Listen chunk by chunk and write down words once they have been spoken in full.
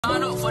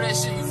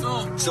that shit, you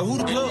feel me? So who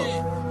the plug?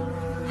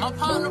 Yeah. My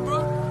partner,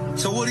 bro.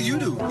 So what do? You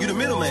the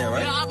middleman,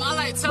 right? Yeah, I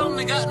like telling them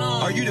they got no.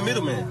 Are you the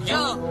middleman?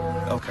 Yeah.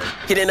 Okay.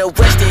 Hitting a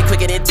Westin,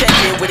 quicker than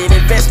Tekken with an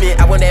investment.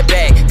 I want that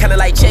bag, kinda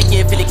like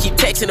checking. Finna keep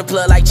texting the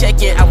plug like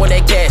checking. I want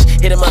that cash.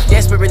 Hit him up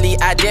desperately.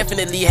 I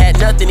definitely had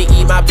nothing to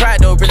eat. My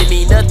pride don't really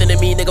mean nothing to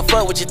me. Nigga,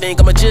 fuck what you think.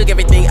 I'ma jug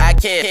everything I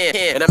can.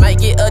 And I might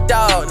get a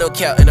dog, no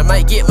cap. And I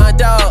might get my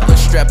dog a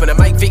strap. And I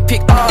might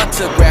pick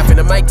autograph. And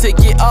I might to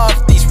get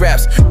off these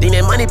raps. Think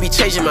that money be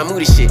changing my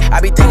mood and shit.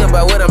 I be thinking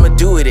about what I'ma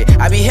do with it.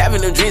 I be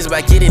having them dreams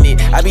about getting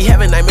it. I be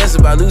having nightmares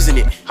about losing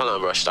it. Hold on,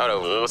 bro. Start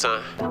over one more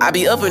time. I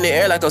be up in the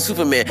air like I'm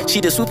Superman.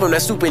 She the swoop, I'm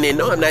not swooping it.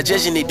 No, I'm not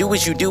judging it. Do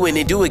what you do and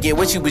then do again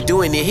what you was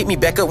doing. It hit me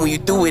back up when you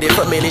threw it. And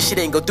fuck, man, this shit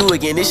ain't go through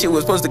again. This shit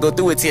was supposed to go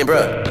through at 10,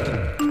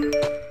 bro.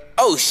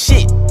 Oh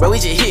shit, bro, we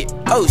just hit.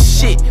 Oh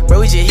shit,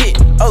 bro, we just hit.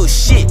 Oh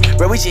shit,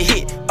 bro, we just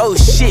hit. Oh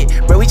shit,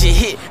 bro, we just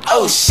hit.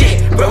 Oh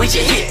shit, bro, we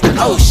just hit.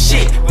 Oh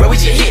shit, bro, we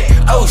just hit.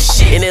 Oh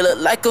shit, and it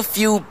looked like a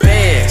few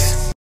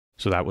bands.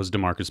 So that was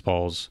Demarcus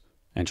Paul's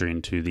entry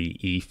into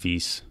the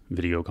FISE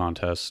video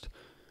contest.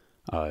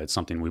 It's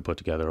something we put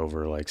together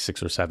over like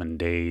 6 or 7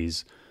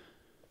 days.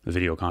 The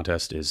video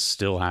contest is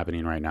still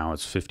happening right now.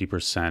 It's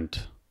 50%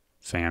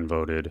 fan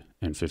voted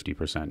and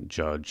 50%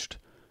 judged.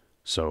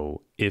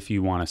 So if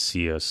you want to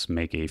see us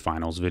make a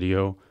finals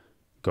video,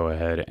 go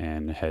ahead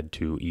and head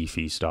to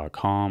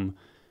efise.com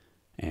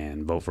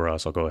and vote for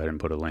us. I'll go ahead and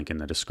put a link in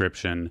the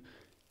description.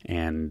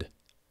 And,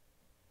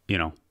 you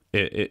know,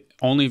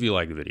 only if you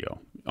like the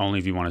video, only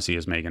if you want to see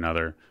us make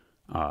another.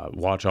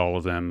 Watch all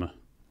of them,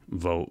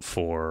 vote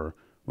for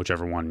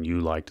whichever one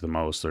you liked the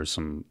most. There's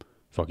some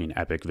fucking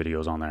epic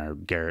videos on there.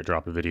 Garrett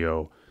dropped a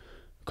video.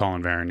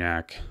 Colin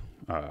Varignac,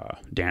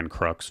 Dan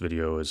Crux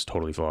video is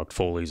totally fucked.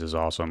 Foley's is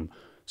awesome.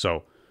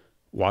 So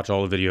watch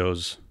all the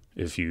videos.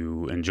 If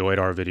you enjoyed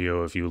our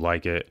video, if you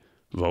like it,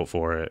 vote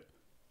for it.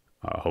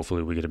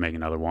 Hopefully we get to make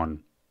another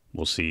one.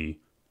 We'll see.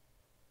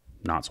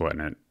 Not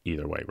sweating it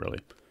either way, really.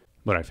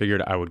 But I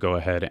figured I would go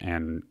ahead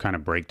and kind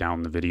of break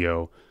down the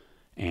video.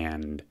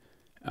 And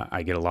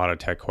I get a lot of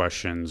tech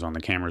questions on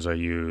the cameras I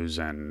use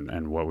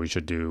and what we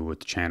should do with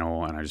the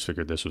channel. And I just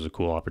figured this was a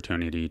cool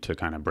opportunity to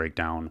kind of break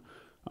down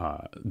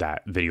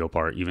that video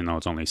part, even though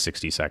it's only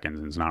 60 seconds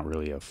and it's not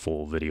really a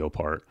full video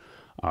part.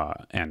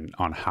 And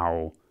on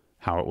how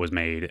it was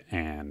made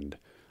and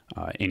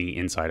any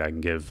insight I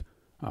can give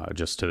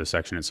just to the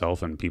section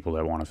itself and people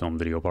that want to film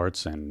video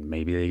parts and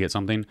maybe they get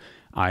something.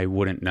 I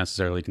wouldn't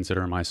necessarily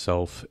consider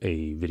myself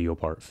a video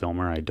part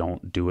filmer. I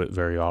don't do it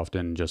very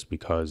often just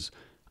because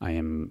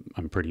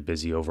I'm pretty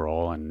busy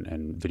overall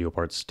and video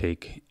parts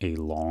take a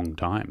long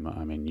time.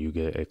 I mean, you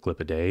get a clip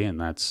a day and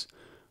that's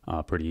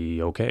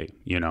pretty okay.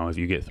 You know, if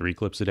you get 3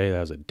 clips a day,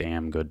 that's a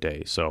damn good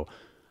day. So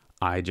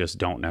I just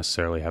don't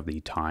necessarily have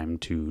the time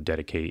to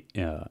dedicate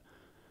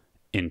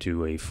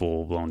into a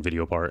full-blown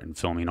video part and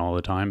filming all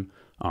the time.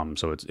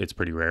 So it's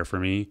pretty rare for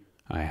me.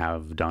 I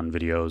have done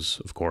videos,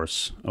 of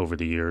course, over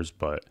the years,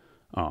 but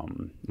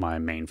my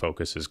main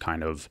focus is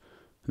kind of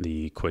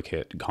the quick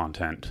hit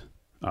content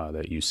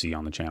that you see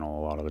on the channel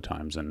a lot of the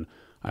times. And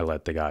I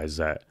let the guys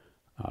that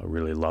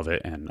really love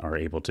it and are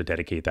able to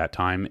dedicate that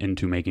time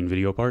into making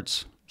video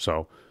parts.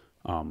 So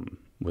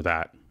with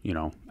that, you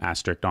know,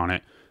 asterisk on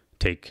it,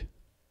 take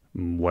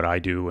what I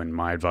do and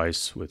my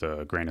advice with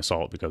a grain of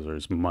salt because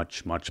there's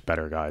much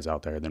better guys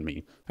out there than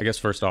me. I guess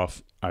first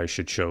off, I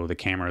should show the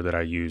camera that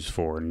I use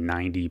for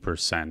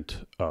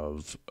 90%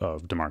 of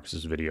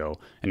Demarcus's video,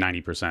 and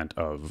 90%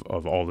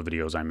 of all the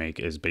videos I make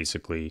is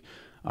basically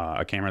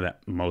a camera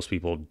that most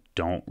people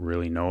don't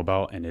really know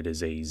about, and it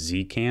is a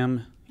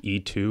Zcam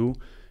E2.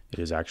 It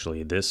is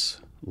actually this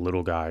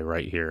little guy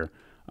right here,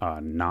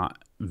 not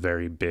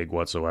very big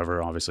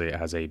whatsoever. Obviously it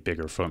has a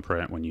bigger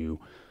footprint when you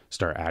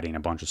start adding a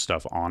bunch of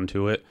stuff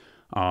onto it.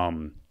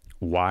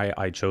 Why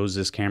I chose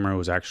this camera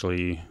was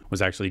actually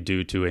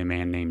due to a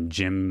man named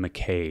Jim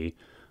McKay,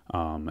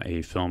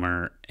 a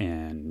filmer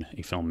and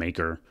a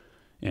filmmaker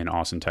in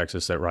Austin,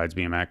 Texas that rides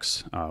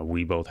BMX.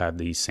 We both had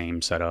the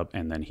same setup,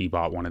 and then he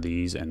bought one of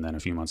these, and then a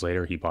few months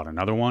later he bought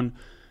another one.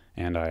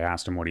 And I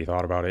asked him what he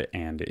thought about it,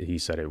 and he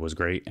said it was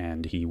great,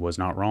 and he was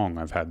not wrong.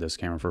 I've had this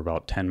camera for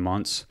about 10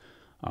 months.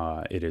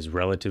 It is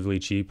relatively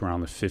cheap,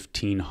 around the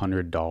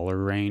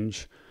 $1,500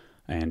 range.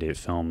 And it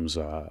films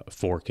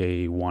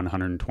 4K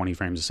 120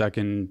 frames a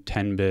second,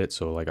 10-bit,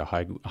 so like a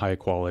high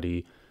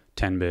quality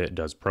 10-bit,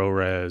 does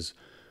ProRes,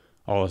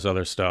 all this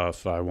other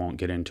stuff. I won't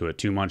get into it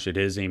too much. It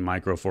is a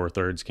micro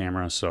 4/3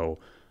 camera, so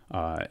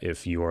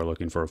if you are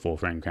looking for a full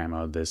frame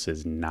camera, this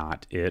is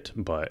not it,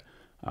 but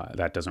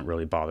that doesn't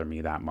really bother me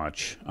that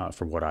much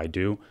for what I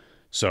do.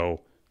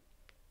 So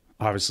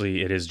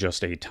obviously it is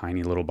just a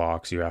tiny little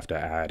box. You have to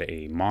add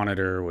a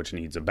monitor, which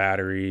needs a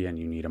battery, and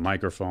you need a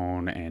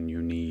microphone, and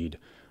you need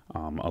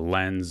a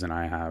lens, and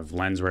I have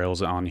lens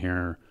rails on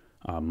here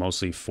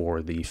mostly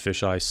for the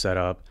fisheye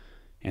setup,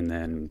 and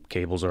then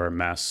cables are a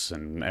mess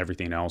and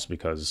everything else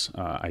because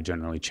I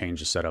generally change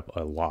the setup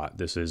a lot.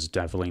 This is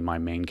definitely my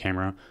main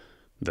camera.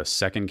 The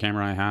second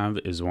camera I have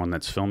is one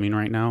that's filming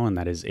right now, and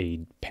that is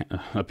a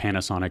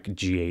Panasonic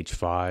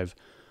GH5.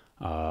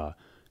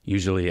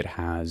 Usually it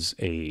has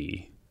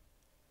a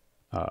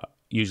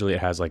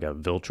like a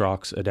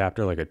Viltrox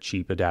adapter, like a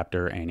cheap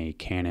adapter, and a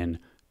Canon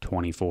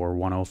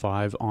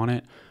 24-105 on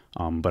it.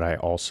 But I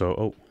also,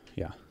 oh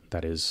yeah,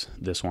 that is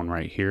this one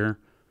right here.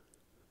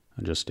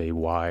 Just a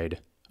wide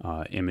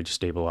image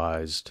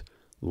stabilized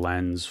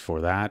lens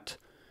for that.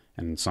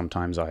 And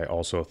sometimes I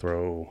also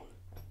throw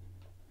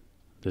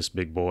this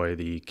big boy,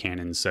 the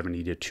Canon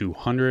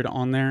 70-200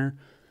 on there.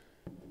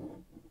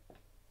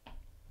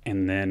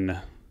 And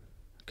then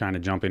kind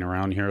of jumping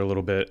around here a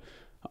little bit,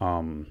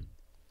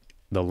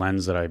 the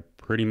lens that I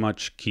pretty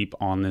much keep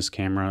on this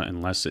camera,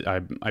 unless I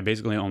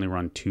basically only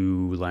run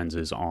 2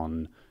 lenses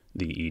on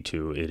the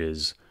E2. It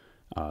is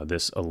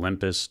this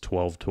Olympus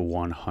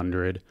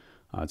 12-100.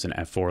 It's an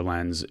f4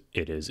 lens.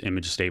 It is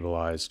image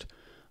stabilized,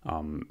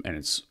 and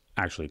it's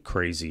actually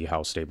crazy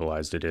how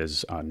stabilized it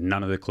is.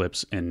 None of the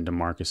clips in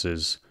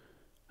Demarcus's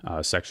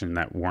section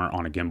that weren't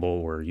on a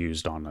gimbal were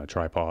used on a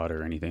tripod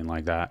or anything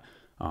like that.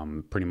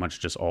 Pretty much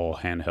just all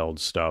handheld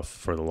stuff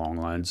for the long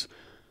lens,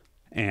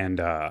 and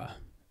that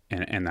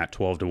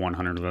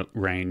 12-100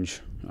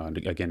 range.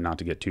 Again, not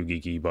to get too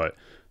geeky, but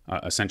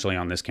essentially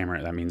on this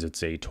camera, that means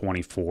it's a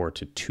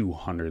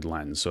 24-200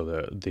 lens. So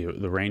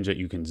the range that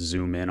you can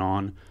zoom in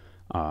on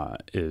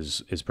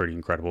is pretty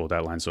incredible with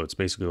that lens. So it's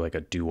basically like a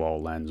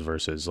dual lens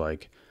versus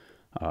like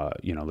the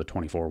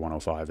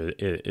 24-105.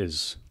 It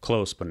is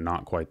close, but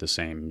not quite the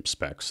same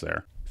specs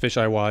there.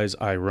 Fisheye wise,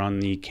 I run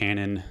the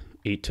Canon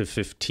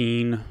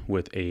 8-15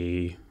 with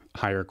a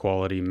higher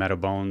quality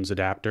Metabones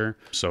adapter.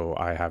 So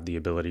I have the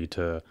ability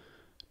to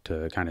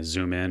kind of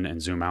zoom in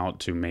and zoom out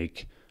to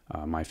make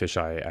my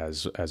fisheye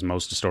as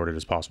most distorted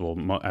as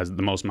possible, as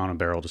the most amount of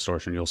barrel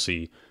distortion you'll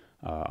see.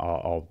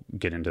 I'll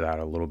get into that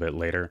a little bit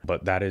later,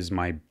 but that is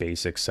my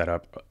basic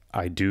setup.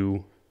 I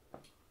do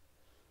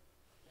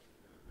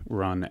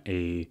run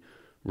a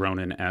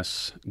Ronin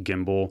S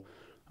gimbal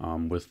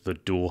with the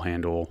dual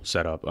handle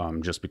setup,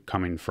 just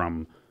coming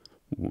from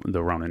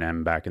the Ronin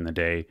M back in the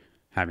day.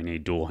 Having a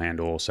dual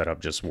handle setup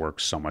just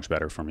works so much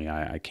better for me.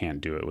 I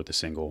can't do it with a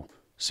single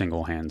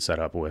hand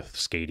setup with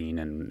skating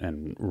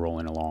and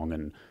rolling along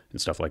and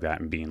stuff like that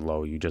and being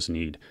low. You just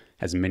need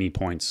as many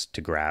points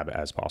to grab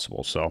as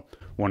possible. So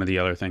one of the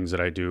other things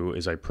that I do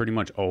is I pretty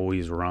much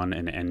always run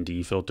an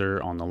ND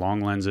filter on the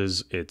long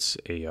lenses. It's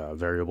a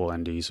variable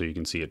ND, so you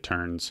can see it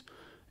turns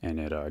and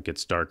it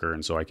gets darker,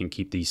 and so I can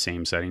keep these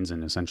same settings,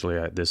 and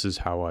essentially this is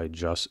how I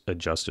just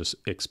adjust this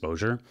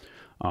exposure.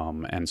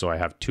 And so I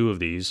have 2 of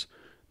these.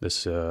 They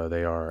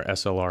are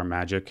SLR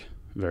Magic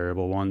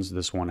variable ones.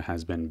 This one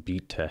has been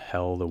beat to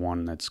hell. The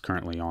one that's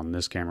currently on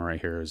this camera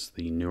right here is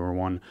the newer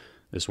one.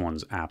 This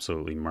one's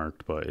absolutely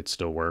murked, but it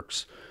still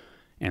works.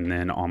 And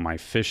then on my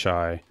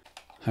fisheye,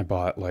 I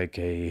bought like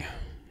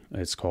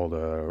it's called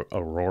a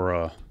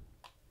Aurora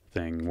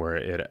thing,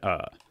 where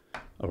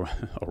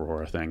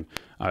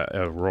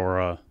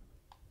Aurora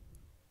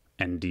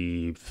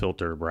ND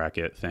filter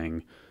bracket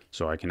thing,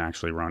 so I can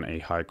actually run a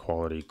high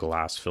quality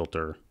glass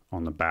filter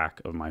on the back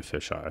of my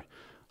fisheye,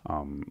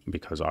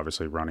 because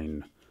obviously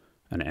running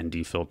an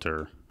ND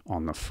filter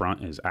on the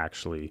front is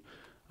actually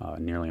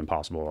nearly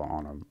impossible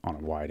on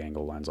a wide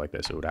angle lens like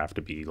this. It would have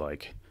to be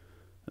like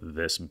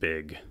this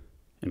big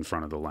in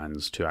front of the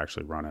lens to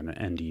actually run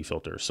an ND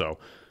filter. So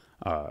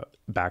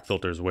back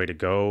filter is the way to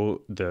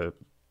go. The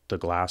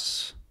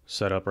glass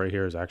setup right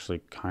here is actually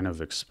kind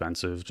of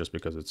expensive just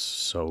because it's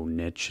so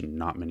niche and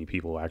not many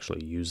people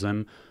actually use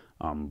them.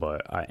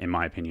 But in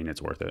my opinion,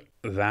 it's worth it.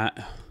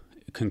 That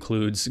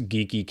concludes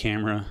geeky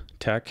camera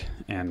tech,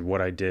 and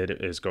what I did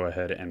is go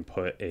ahead and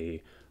put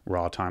a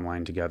raw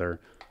timeline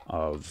together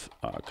of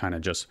kind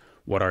of just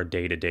what our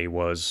day-to-day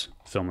was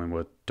filming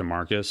with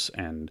Demarcus,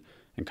 and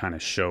kind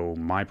of show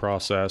my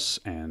process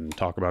and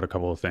talk about a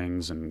couple of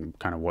things and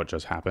kind of what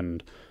just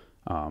happened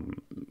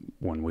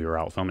when we were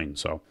out filming.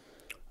 So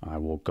I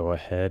will go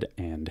ahead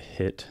and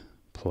hit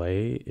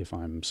play if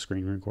I'm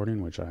screen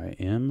recording, which I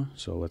am.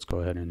 So let's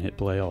go ahead and hit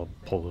play. I'll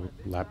pull the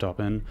laptop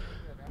in.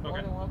 Okay.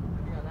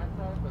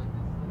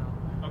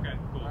 Okay,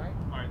 cool. All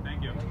right,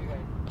 thank you.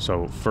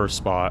 So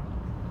first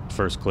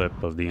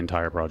clip of the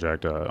entire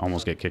project,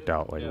 almost get kicked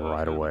out like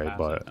right away,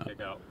 but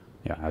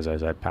yeah, as I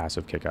said,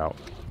 passive kick out.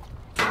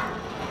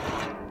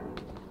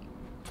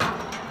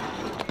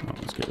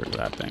 Let's get rid of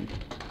that thing.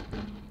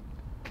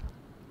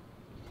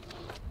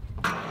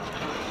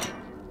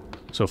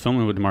 So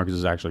filming with Demarcus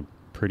is actually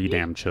pretty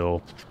damn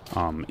chill.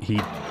 He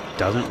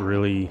doesn't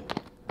really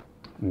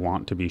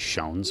want to be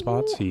shown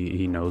spots.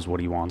 He knows what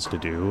he wants to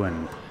do,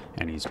 and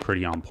he's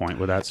pretty on point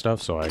with that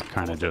stuff. So I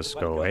kind of just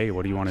go, hey,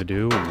 what do you want to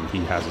do? And he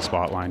has a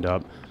spot lined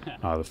up.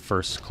 The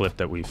first clip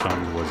that we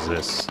filmed was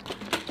this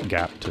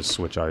gap to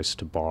switch ice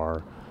to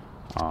bar.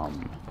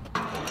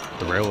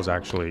 The rail is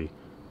actually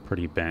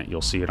pretty bent.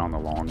 You'll see it on the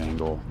long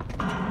angle.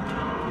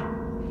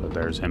 But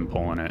there's him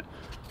pulling it.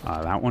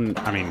 That one,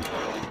 I mean,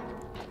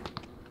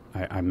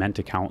 I meant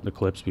to count the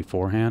clips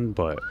beforehand,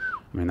 but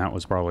I mean, that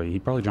was he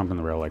probably jumped in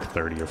the rail like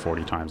 30 or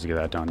 40 times to get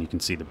that done. You can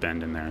see the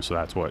bend in there, so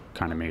that's what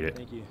kind of made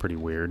it pretty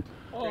weird.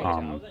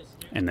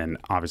 And then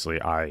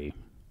obviously I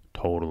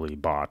totally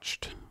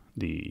botched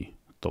the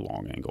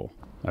long angle.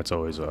 That's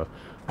always I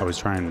always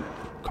try and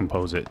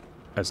compose it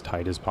as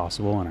tight as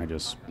possible, and I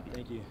just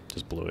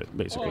blew it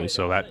basically.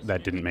 So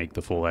that didn't make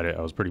the full edit.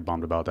 I was pretty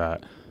bummed about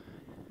that.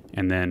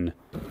 And then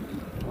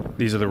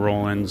these are the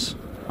roll-ins.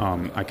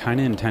 I kind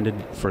of intended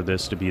for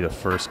this to be the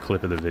first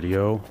clip of the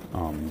video,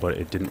 but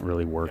it didn't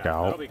really work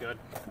out. That'll be good.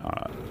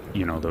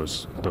 You know,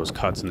 those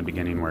cuts in the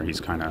beginning where he's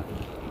kind of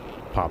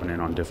popping in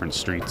on different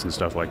streets and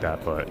stuff like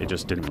that, but it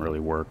just didn't really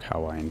work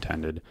how I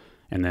intended.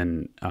 And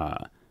then,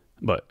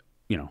 but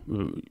you know,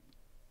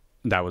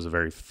 that was the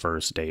very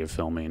first day of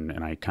filming,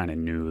 and I kind of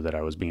knew that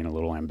I was being a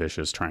little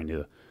ambitious, trying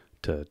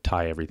to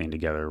tie everything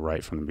together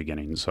right from the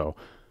beginning. So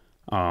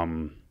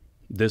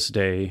this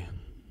day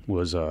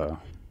was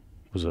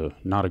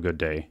not a good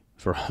day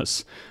for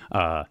us.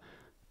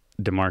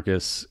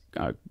 Demarcus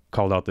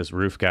called out this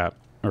roof gap,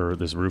 or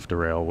this roof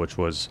derail, which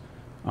was,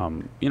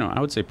 you know, I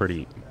would say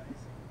pretty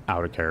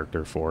out of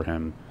character for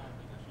him.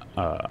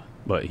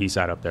 But he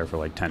sat up there for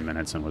like 10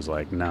 minutes and was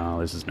like, no,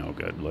 this is no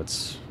good.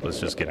 Let's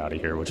just get out of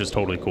here, which is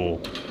totally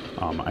cool.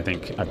 I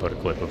think I put a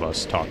clip of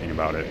us talking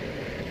about it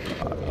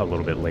a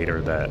little bit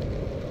later, that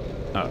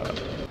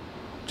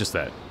just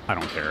that I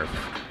don't care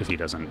if he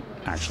doesn't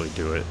actually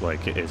do it.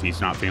 Like, if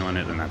he's not feeling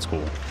it, then that's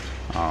cool.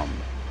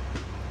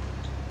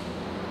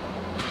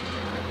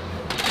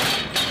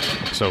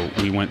 So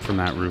we went from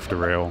that roof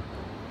derail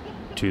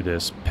to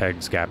this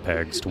gap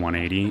pegs to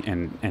 180,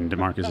 and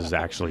Demarcus has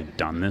actually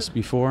done this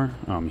before.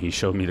 He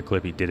showed me the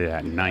clip. He did it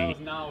at night. That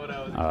was not what I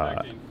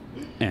was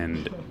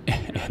expecting.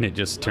 And it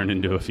just turned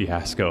into a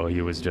fiasco.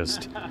 He was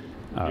just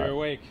You're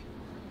awake.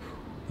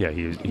 yeah,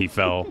 he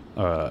fell,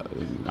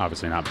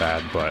 obviously not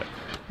bad, but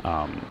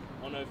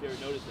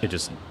it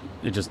just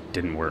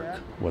didn't work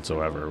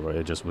whatsoever.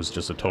 It just was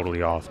just a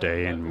totally off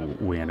day, and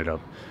we ended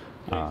up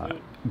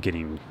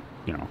getting,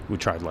 you know,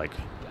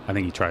 I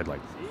think he tried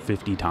like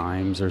 50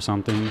 times or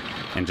something,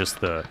 and just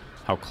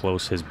how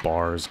close his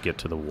bars get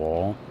to the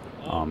wall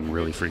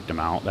really freaked him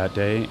out that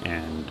day.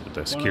 And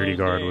the security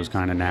guard was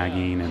kind of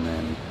nagging, and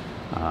then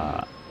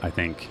I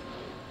think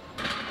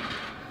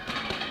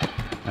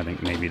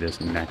maybe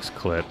this next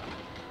clip,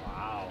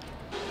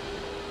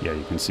 yeah,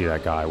 you can see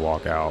that guy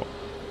walk out.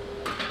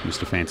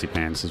 Mr. Fancy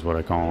Pants is what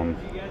I call him.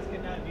 You guys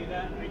could not do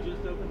that. I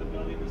just opened the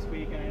building this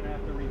week and I didn't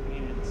have to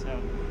repaint it, so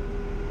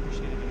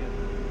appreciate it again.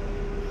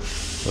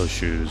 Those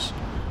shoes.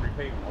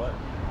 Repaint what?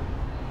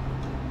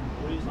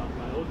 What are you talking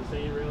about? All the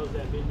same rails that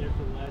have been there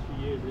for the last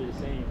few years, they're the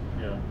same.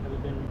 Yeah.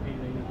 Haven't been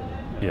repainted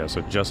anything. Yeah,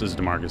 so just as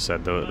Demarcus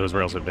said, those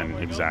rails have been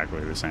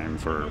exactly the same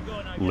for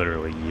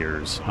literally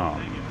years.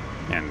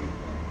 And,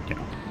 you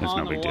know, it's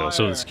no big deal.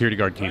 So the security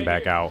guard came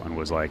back out and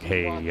was like,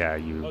 hey, yeah,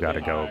 you got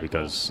to go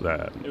because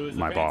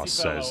my boss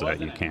says that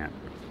you can't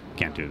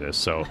do this.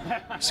 So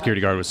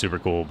security guard was super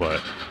cool,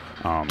 but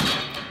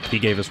he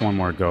gave us one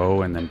more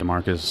go, and then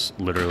Demarcus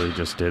literally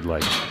just did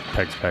like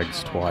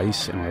pegs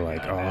twice, and we're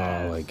like,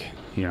 oh, like,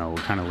 you know, we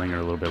kind of linger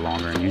a little bit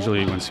longer. And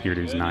usually when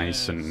security's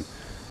nice and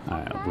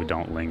we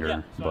don't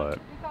linger, but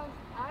Because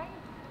I,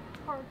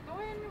 for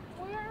doing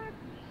weird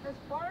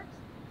sports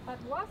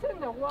that was in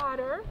the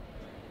water,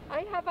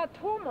 I have a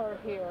tumor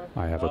here.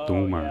 I have a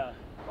tumor.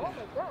 Oh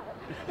my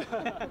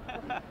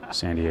God.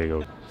 San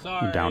Diego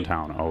Sorry.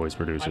 downtown always I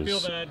produces.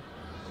 feel bad.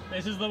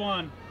 This is the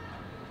one.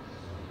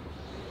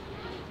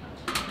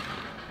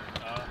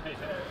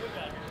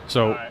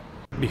 So Alright.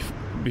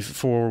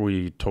 before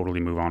we totally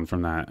move on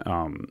from that,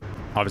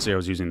 obviously I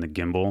was using the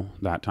gimbal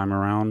that time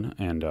around,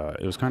 and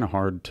it was kind of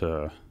hard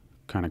to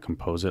kind of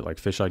compose it. Like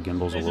fisheye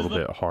gimbal's a little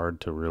bit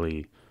hard to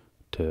really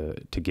to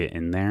get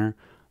in there,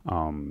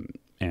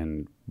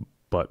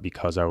 but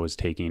because I was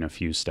taking a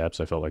few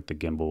steps, I felt like the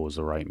gimbal was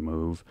the right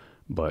move.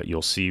 But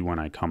you'll see when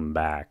I come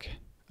back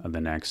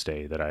the next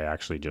day that I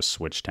actually just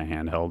switched to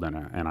handheld,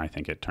 and I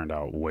think it turned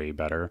out way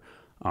better.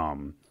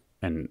 And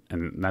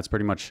that's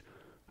pretty much.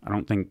 I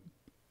don't think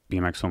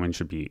BMX filming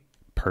should be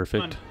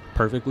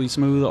perfectly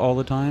smooth all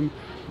the time.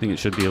 I think it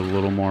should be a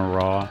little more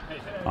raw.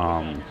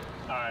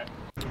 Alright.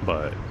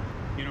 But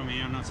You know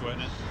me, I'm not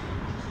sweating it.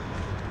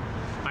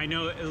 I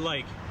know,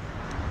 like,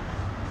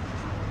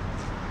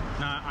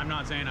 I'm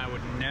not saying I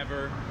would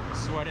never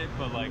sweat it,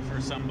 but like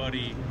for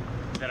somebody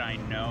that I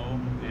know,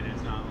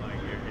 it's not like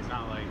you're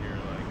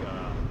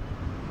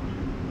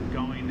like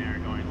going there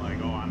going like,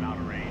 oh, I'm out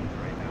of range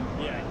right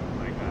now. Yeah.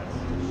 Like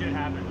that's shit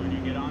happens when you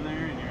get on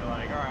there and you're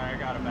like, all right, I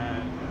got a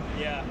bad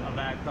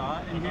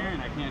thought in here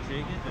and I can't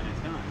shake it, then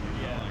it's done.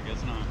 Yeah, like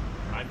it's not.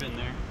 I've been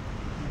there.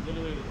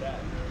 Literally with that.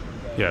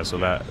 yeah, so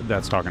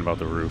that's talking about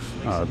the roof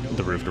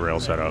derail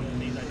setup.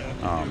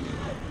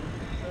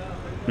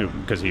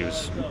 Because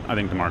I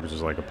think Demarcus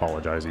was like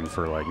apologizing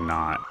for like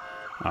not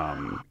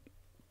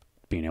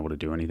being able to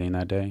do anything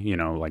that day, you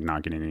know, like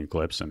not getting any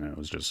clips, and it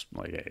was just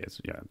like, hey,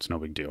 it's no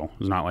big deal.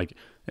 It's not like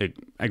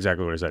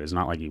exactly what I said. It's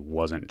not like he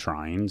wasn't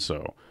trying,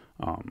 so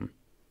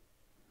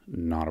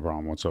not a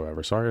problem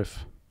whatsoever. Sorry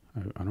if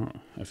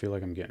I feel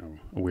like I'm getting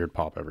a weird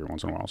pop every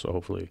once in a while, so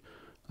hopefully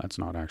that's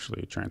not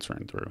actually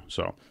transferring through.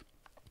 So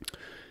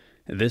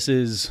this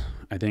is,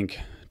 I think,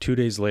 2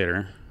 days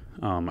later.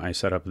 I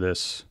set up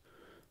this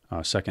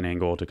second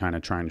angle to kind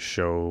of try and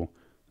show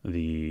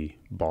the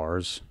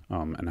bars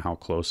and how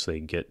close they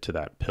get to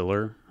that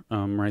pillar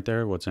right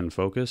there, what's in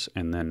focus.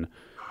 And then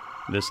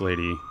this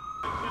lady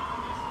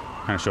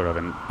kind of showed up,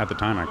 and at the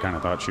time I kind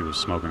of thought she was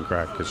smoking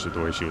crack because the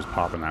way she was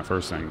popping that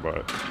first thing, but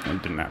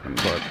it didn't happen.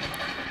 But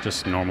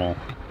just normal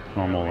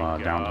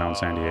downtown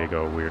San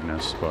Diego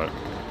weirdness. But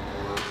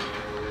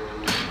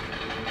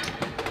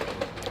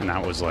and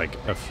that was like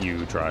a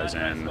few tries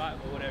in,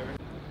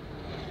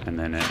 and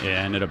then it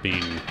ended up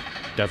being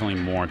definitely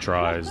more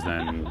tries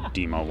than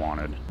Demo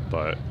wanted.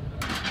 But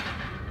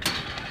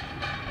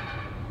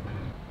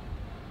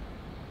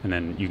and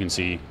then you can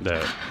see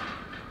that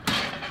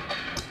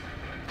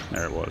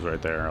there it was right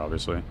there,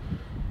 obviously.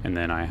 And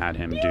then I had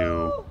him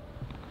do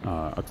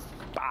a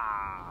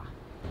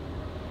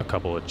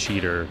couple of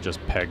cheater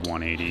just peg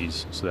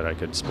 180s so that I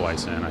could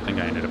splice in. I think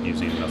I ended up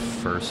using the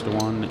first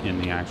one in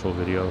the actual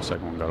video.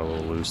 Second one got a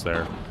little loose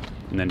there.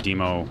 And then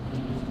Demo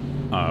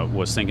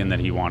was thinking that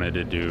he wanted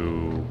to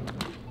do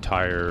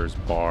tires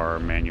bar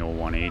manual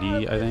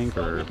 180, I think,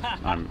 or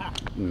I'm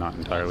not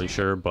entirely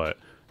sure, but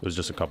it was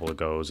just a couple of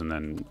goes, and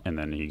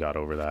then he got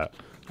over that.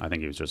 I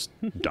think he was just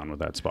done with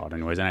that spot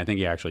anyways, and I think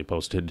he actually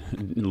posted,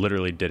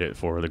 literally did it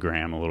for the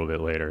gram a little bit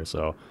later,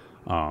 so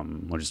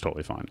which is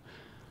totally fine.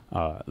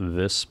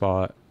 This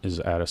spot is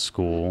at a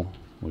school,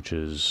 which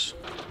is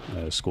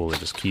a school that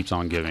just keeps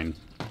on giving,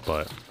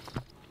 but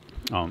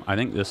I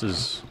think this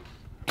is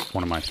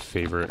one of my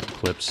favorite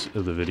clips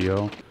of the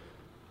video.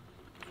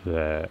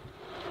 That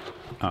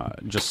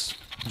just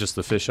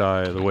the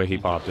fisheye, the way he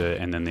popped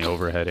it, and then the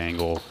overhead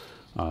angle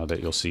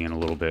that you'll see in a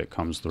little bit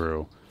comes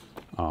through.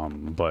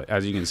 But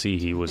as you can see,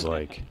 he was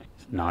like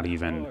not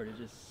even.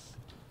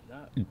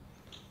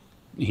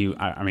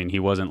 I mean, he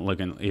wasn't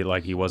looking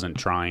like he wasn't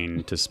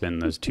trying to spin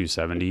this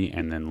 270,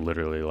 and then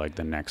literally like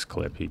the next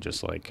clip, he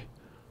just like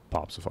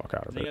pops the fuck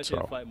out of it. I So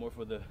should fight more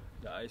for the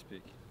ice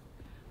pick.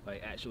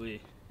 Like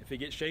actually, if it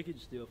gets shaky,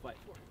 just still fight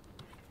for it.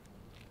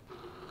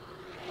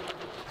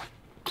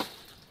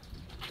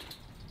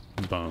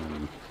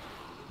 Boom.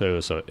 It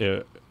was so.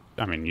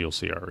 I mean, you'll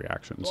see our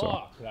reaction. So.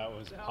 Fuck, that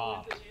was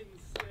hot.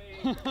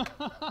 Insane. That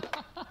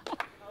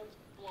was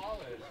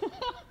flawless.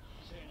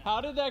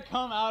 How did that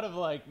come out of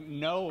like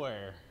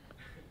nowhere?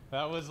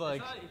 That was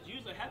like. It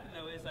usually happens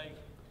that way. It's like.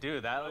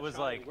 Dude, that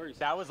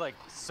was like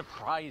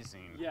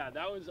surprising. Yeah,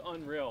 that was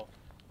unreal.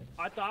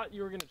 I thought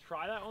you were gonna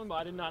try that one, but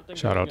I did not think.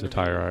 Shout out to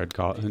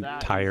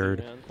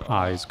Tired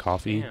Eyes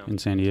Coffee in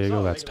San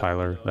Diego. That's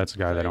Tyler. That's the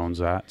guy that owns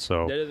that.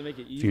 So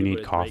if you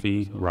need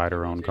coffee,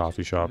 Ryder owned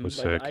coffee shop was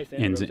sick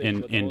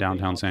in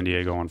downtown San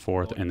Diego on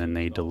 4th, and then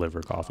they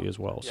deliver coffee as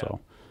well. So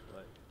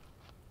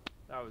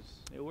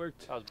it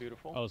worked. That was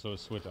beautiful. Oh, so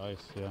switch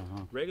ice, yeah.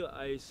 Huh? Regular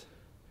ice,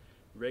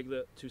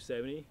 regular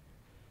 270,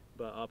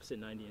 but opposite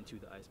 90 into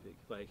the ice pick.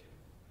 Like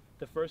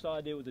the first all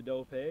I did was a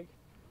double peg.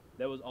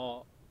 That was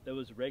all. That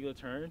was regular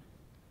turn,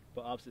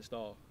 but opposite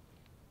stall.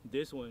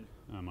 This one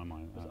my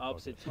mind was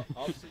opposite turn.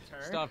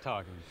 Stop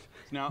talking.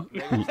 No.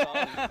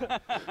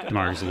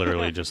 Mark's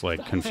literally just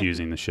like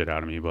confusing the shit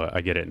out of me, but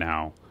I get it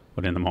now.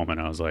 But in the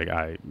moment, I was like,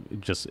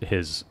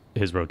 his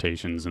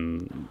rotations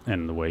and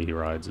the way he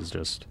rides is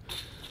just.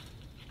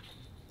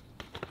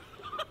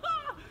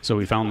 So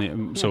we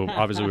found so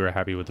obviously we were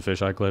happy with the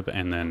fisheye clip,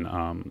 and then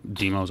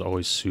Demo's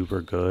always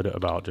super good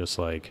about just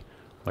like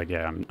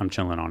yeah, I'm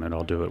chilling on it,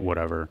 I'll do it,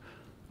 whatever.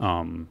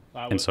 And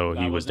so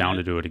he was down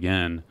to do it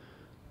again,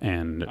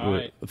 and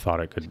thought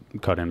it could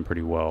cut in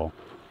pretty well.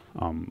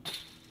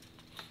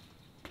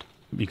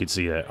 You could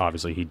see that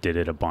obviously he did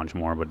it a bunch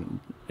more, but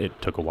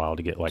it took a while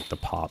to get like the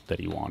pop that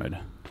he wanted.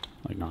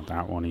 Like not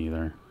that one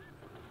either.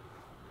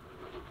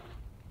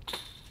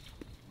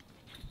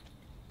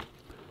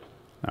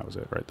 That was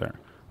it right there.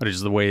 But it's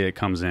just the way it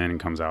comes in and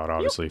comes out,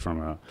 obviously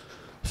from a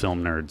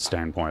film nerd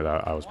standpoint,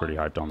 I was pretty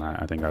hyped on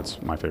that. I think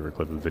that's my favorite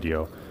clip of the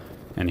video.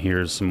 And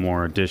here's some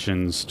more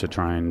additions to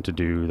trying to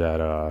do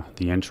that,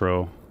 the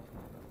intro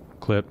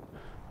clip.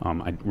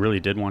 I really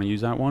did want to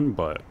use that one,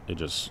 but it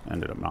just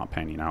ended up not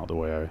panning out the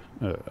way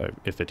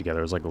it fit together.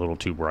 It was like a little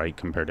too bright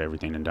compared to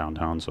everything in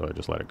downtown, so I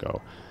just let it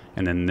go.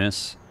 And then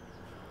this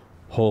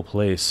whole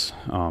place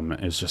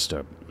is just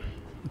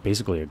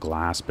basically a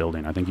glass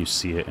building. I think you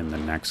see it in the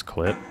next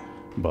clip,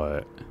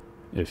 but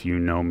if you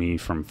know me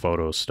from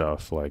photo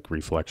stuff, like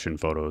reflection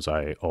photos,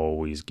 I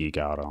always geek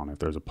out on. If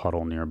there's a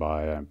puddle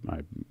nearby, I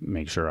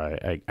make sure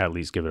I at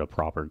least give it a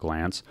proper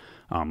glance.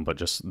 But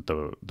just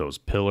those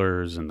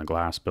pillars and the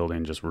glass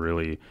building just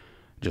really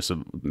just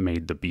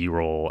made the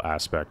B-roll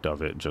aspect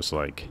of it just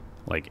like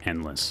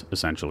endless,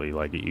 essentially.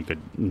 Like you could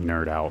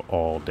nerd out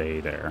all day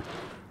there.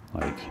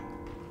 Like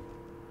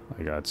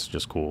that's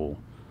just cool.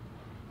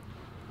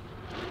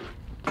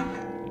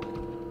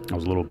 I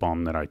was a little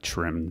bummed that I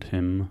trimmed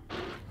him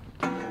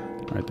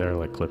right there,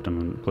 like clipped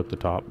the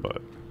top,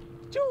 but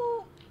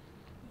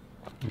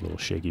a little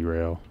shaky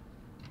rail.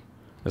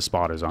 The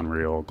spot is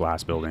unreal.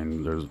 Glass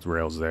building, there's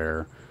rails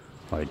there.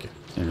 Like,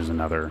 and there's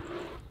another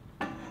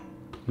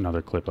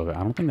another clip of it.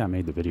 I don't think that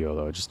made the video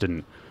though. It just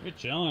didn't. You're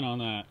chilling on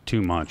that.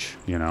 Too much,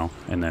 you know.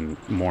 And then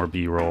more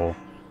B-roll.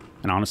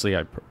 And honestly,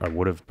 I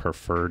would have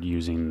preferred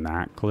using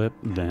that clip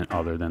than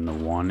other than the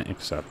one,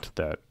 except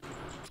that,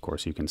 of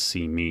course, you can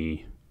see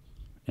me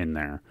in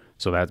there.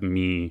 So that's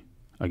me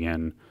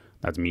again.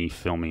 That's me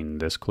filming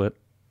this clip.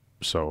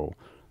 So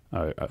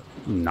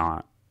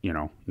not, you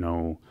know,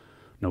 no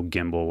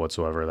gimbal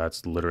whatsoever.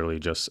 That's literally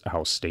just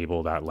how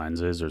stable that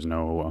lens is. There's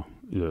no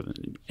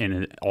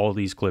and all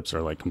these clips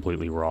are like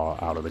completely raw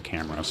out of the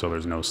camera, so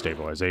there's no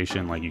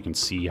stabilization. Like you can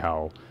see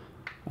how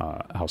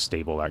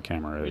stable that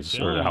camera is,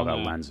 or how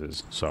that lens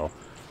is. So,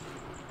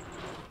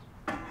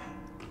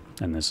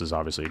 and this is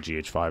obviously a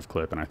GH5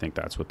 clip, and I think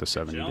that's with the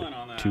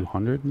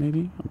 70-200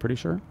 maybe, I'm pretty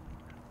sure.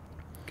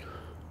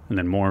 And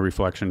then more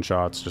reflection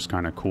shots, just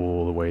kind of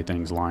cool the way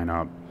things line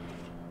up.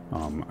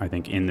 I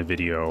think in the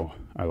video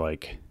I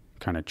like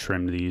kind of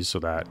trimmed these so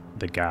that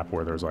the gap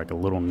where there's like a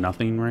little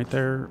nothing right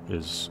there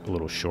is a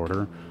little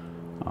shorter.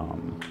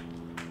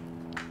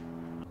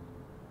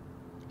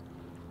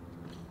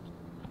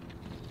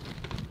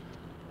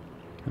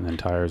 And then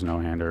tires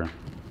no-hander,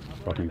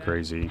 fucking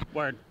crazy.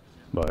 Word.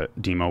 But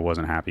Demo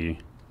wasn't happy,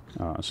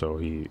 so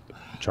he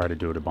tried to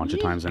do it a bunch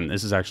of times. And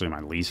this is actually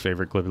my least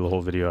favorite clip of the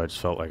whole video. I just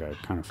felt like I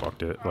kind of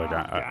fucked it. Like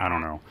I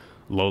don't know,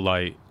 low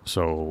light,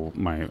 so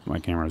my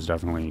camera is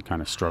definitely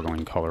kind of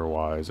struggling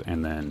color-wise.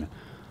 And then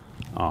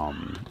I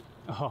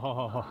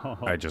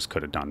just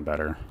could have done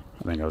better.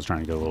 I think I was trying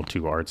to get a little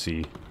too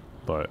artsy,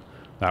 but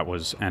that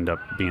was end up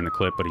being the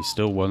clip. But he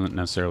still wasn't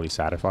necessarily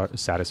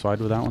satisfied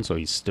with that one, so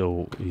he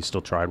still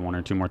tried one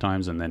or two more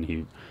times. And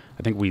then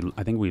I think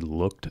we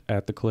looked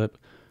at the clip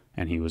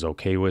and he was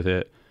okay with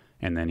it,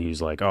 and then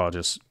he's like, oh,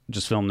 just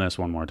film this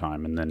one more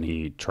time. And then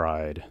he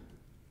tried,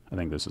 I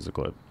think this is a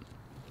clip.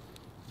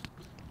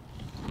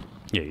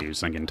 Yeah, he was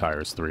thinking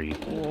tires 3.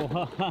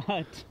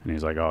 What? And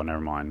he's like, oh,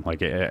 never mind.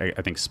 Like, I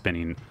think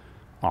spinning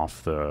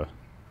off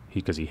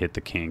because he hit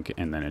the kink,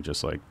 and then it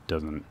just like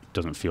doesn't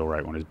feel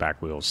right when his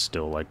back wheel is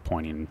still like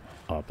pointing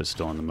up, is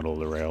still in the middle of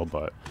the rail.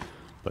 But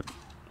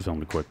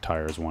filmed a quick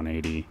tires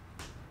 180.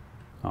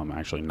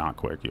 Actually not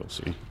quick, you'll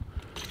see.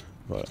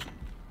 But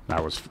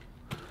that was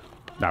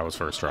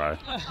first try.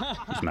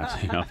 Just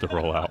messing up the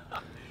rollout.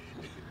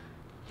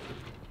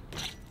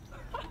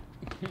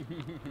 I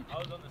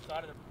was on the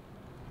side of the...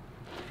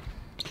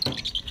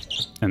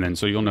 And then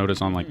so you'll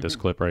notice on like this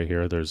clip right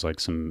here, there's like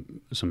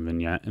some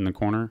vignette in the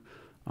corner,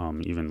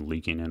 even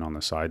leaking in on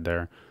the side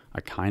there.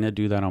 I kind of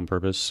do that on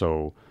purpose,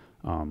 so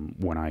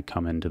when I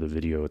come into the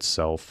video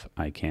itself,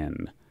 I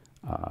can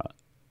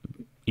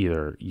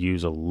either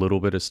use a little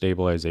bit of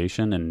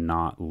stabilization and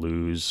not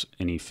lose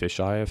any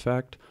fisheye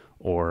effect,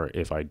 or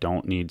if I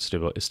don't need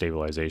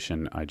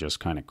stabilization, I just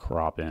kind of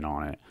crop in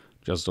on it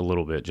just a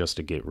little bit just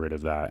to get rid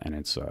of that, and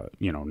it's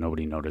you know,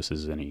 nobody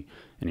notices any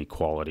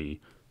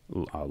quality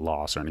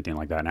loss or anything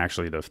like that. And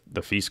actually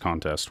the FISE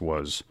contest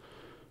was,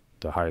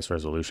 the highest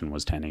resolution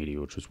was 1080,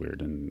 which was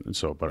weird, and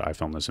so, but I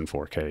filmed this in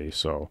 4K,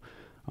 so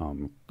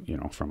you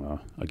know, from a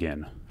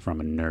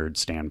nerd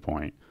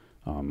standpoint,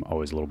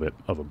 always a little bit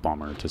of a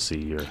bummer to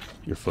see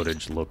your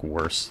footage look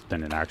worse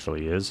than it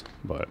actually is,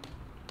 but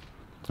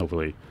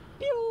hopefully,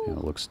 you know,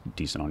 it looks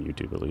decent on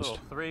YouTube at least.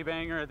 Little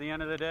 3-banger at the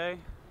end of the day.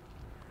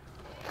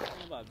 I don't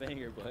know about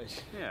banger,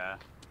 but Yeah.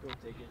 we'll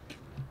take it.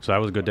 So that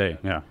was a good day.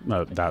 Yeah,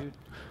 that.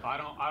 I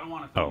don't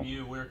want to film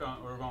you. We're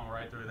going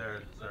right through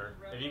there, sir.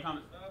 If you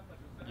come,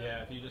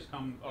 yeah. If you just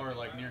come, or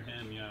like near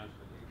him, yeah.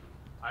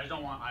 I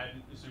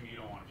assume you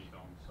don't want to be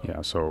filmed. So.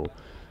 Yeah. So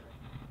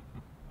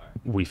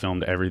we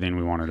filmed everything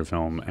we wanted to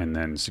film, and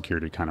then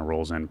security kind of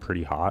rolls in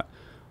pretty hot.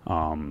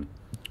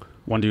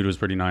 One dude was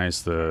pretty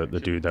nice. The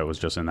dude that was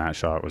just in that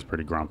shot was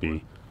pretty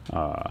grumpy.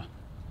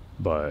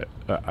 But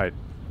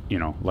you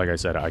know, like I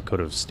said, I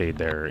could have stayed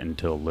there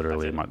until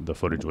literally the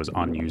footage was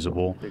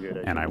unusable,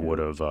 and I would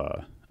have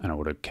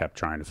kept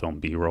trying to film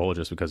B-roll,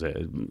 just because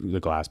the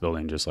glass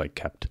building just like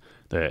kept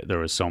there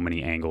was so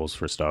many angles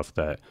for stuff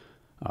that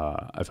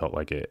I felt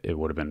like it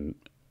would have been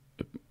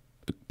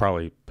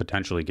probably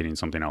potentially getting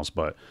something else.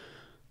 But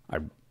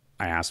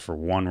I asked for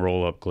one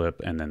roll-up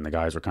clip, and then the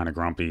guys were kind of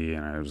grumpy,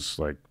 and I was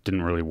like,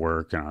 didn't really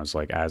work, and I was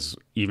like,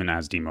 even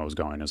as Demo was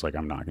going, it's like,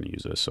 I'm not going to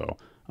use this, so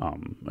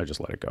I just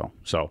let it go.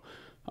 So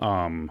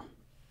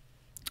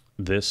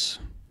this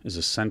is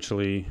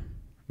essentially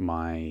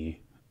my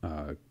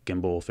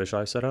gimbal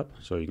fisheye setup.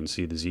 So you can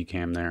see the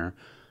Z-cam there.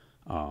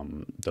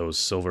 Those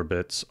silver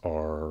bits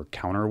are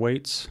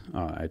counterweights.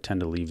 I tend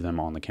to leave them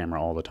on the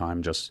camera all the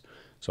time, just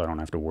so I don't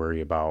have to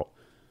worry about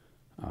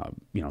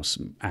you know,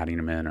 adding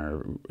them in,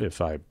 or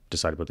if I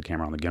decide to put the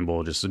camera on the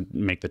gimbal, just to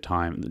make the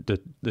time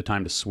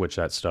to switch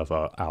that stuff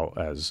out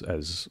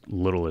as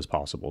little as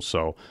possible.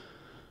 So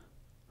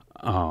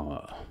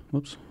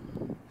whoops.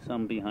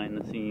 Some behind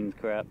the scenes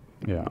crap.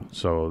 Yeah,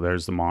 so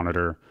there's the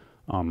monitor.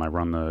 I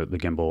run the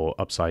gimbal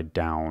upside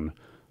down.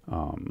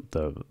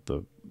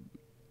 The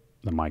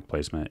mic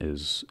placement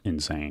is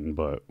insane,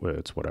 but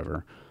it's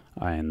whatever.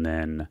 And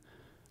then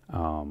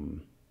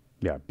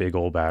yeah, big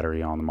old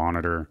battery on the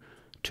monitor,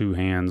 2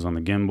 hands on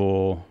the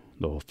gimbal.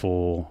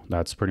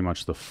 That's pretty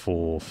much the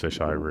full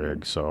fisheye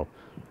rig. So,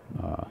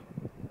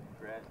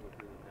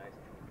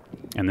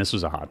 and this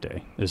was a hot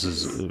day. This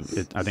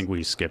is, I think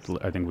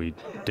we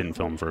didn't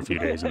film for a few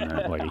days, and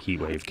then like a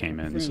heat wave came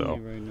in. So,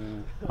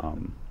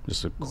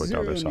 just a quick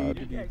other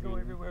side. Yeah, go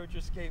everywhere with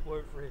your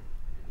skateboard free.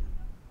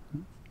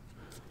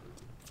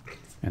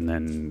 And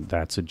then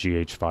that's a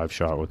GH5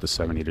 shot with the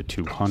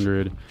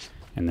 70-200.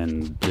 And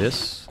then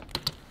this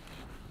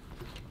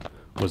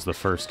was the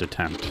first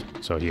attempt.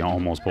 So he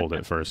almost pulled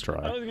it first try.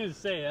 I was going to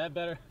say, that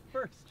better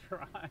first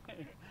try.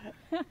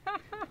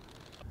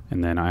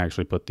 And then I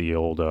actually put the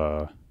old,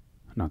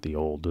 not the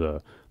old,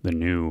 the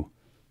new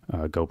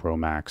GoPro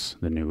Max,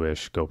 the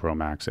newish GoPro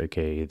Max,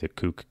 aka the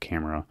Kook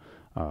camera,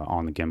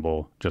 on the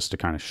gimbal, just to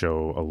kind of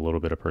show a little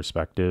bit of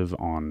perspective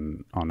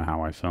on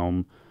how I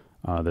film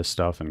this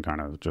stuff, and kind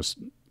of just,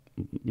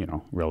 you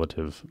know,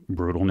 relative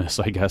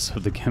brutalness, I guess,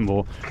 of the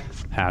gimbal.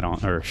 Hat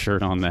on, or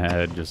shirt on the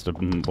head, just to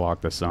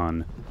block the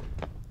sun.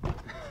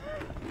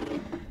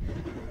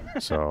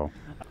 So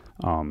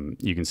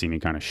you can see me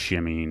kind of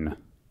shimmying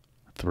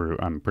through.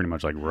 I'm pretty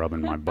much like rubbing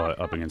my butt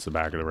up against the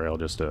back of the rail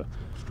just to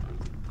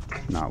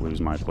not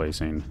lose my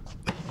placing.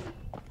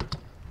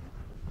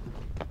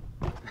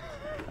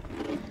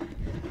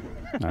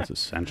 That's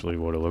essentially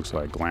what it looks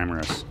like.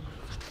 Glamorous.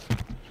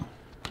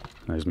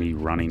 There's me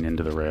running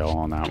into the rail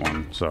on that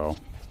one, so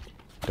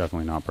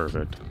definitely not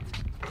perfect.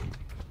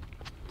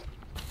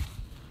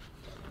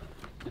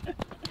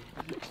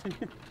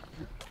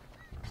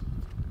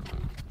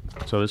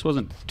 So this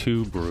wasn't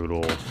too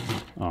brutal.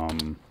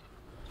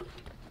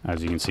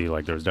 As you can see,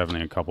 like there's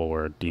definitely a couple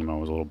where Demo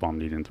was a little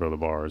bummed he didn't throw the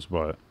bars,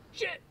 but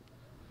Shit.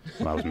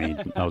 That was me.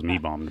 That was me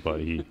bummed, but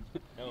he.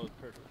 That was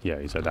perfect. Yeah,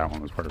 he said that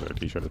one was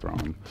perfect. He should have thrown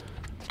them.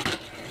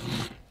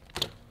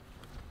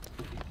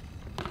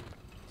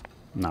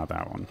 Not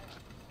that one.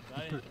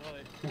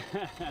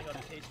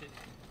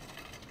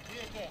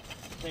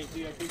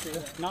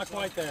 Not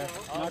quite there.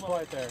 Not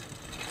quite there.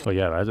 But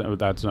yeah,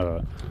 that's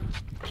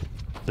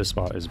this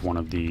spot is one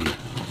of the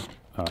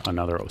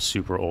another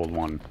super old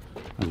one.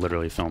 I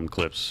literally filmed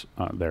clips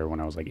there when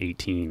I was like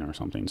 18 or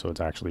something, so it's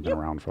actually been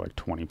around for like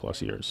 20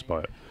 plus years.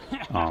 But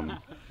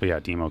yeah,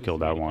 Demo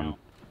killed that one.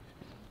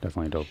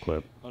 Definitely a dope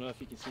clip. I don't know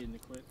if you can see it in the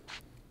clip.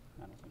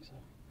 I don't think so.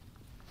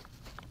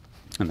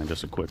 And then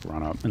just a quick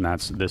run up, and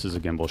this is a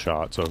gimbal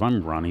shot. So if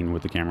I'm running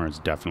with the camera, it's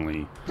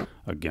definitely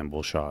a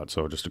gimbal shot.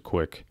 So just a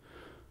quick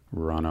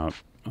run up.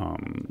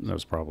 That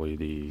was probably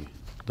the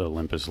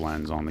Olympus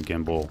lens on the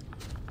gimbal,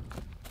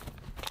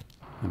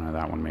 and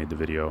that one made the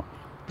video.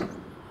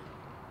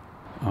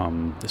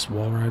 This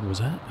wall ride, was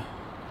the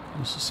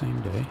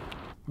same day?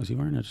 Was he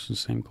wearing the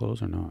same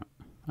clothes or not?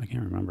 I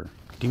can't remember.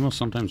 Demo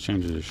sometimes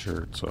changes his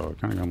shirt, so I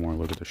kind of got more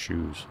look at the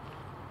shoes.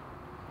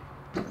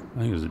 I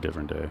think it was a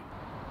different day.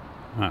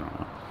 I don't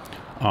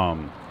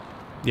know.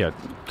 Yeah,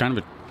 kind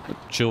of a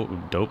chill,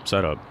 dope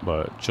setup,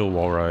 but chill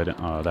wall ride.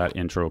 That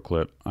intro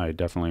clip, I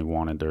definitely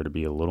wanted there to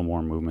be a little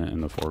more movement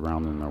in the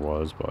foreground than there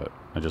was, but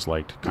I just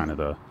liked kind of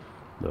the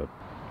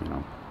you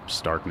know,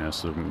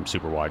 starkness of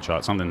super wide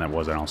shot, something that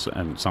wasn't else,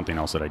 and something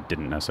else that I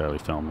didn't necessarily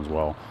film as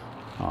well.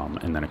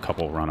 And then a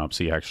couple run-ups.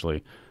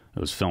 It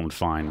was filmed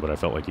fine, but I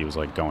felt like he was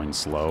like going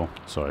slow,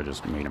 so I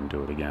just made him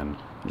do it again.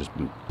 Just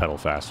pedal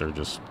faster,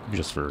 just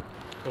for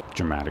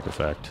dramatic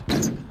effect.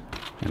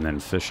 And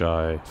then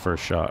fisheye,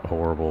 first shot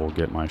horrible,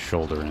 get my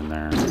shoulder in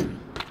there.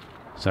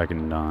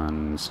 Second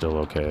done, still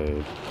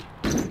okay.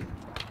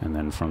 And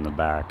then from the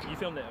back. You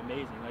filmed it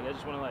amazing. Like I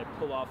just want to like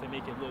pull off and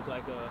make it look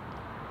like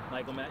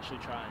I'm actually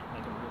trying,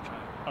 like I'm real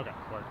trying. Okay,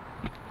 word.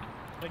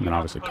 And then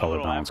obviously color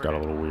balance got a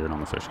little weird on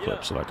the fish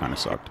clip, so that kind of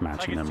sucked,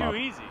 matching them up. Too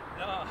easy.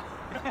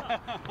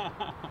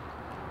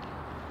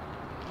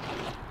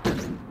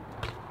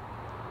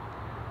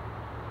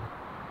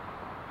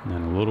 And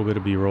then a little bit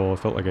of B-roll. I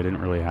felt like I didn't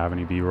really have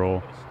any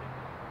B-roll.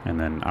 And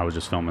then I was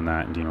just filming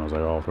that, and Dino was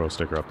like, oh, I'll throw a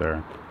sticker up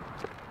there.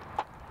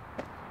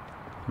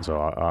 And so,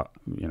 I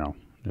you know,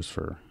 just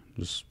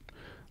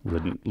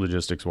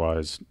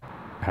logistics-wise,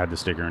 had the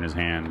sticker in his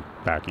hand,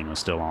 backing was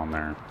still on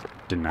there,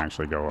 didn't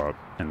actually go up,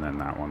 and then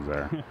that one's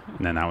there.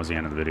 And then that was the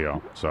end of the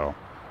video. So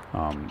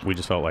we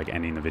just felt like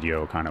ending the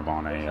video kind of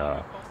on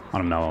a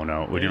mellow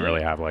note. We didn't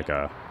really have like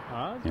a,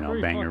 you know,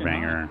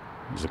 banger.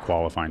 It was a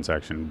qualifying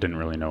section. Didn't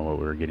really know what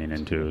we were getting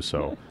into,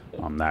 so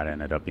that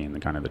ended up being the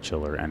kind of the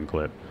chiller end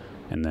clip.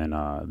 And then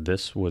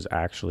this was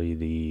actually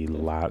the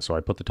last. So I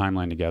put the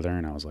timeline together,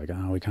 and I was like,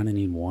 oh, we kind of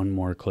need one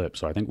more clip.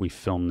 So I think we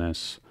filmed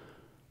this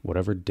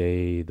whatever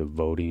day the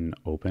voting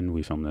opened.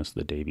 We filmed this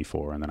the day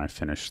before, and then I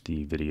finished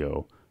the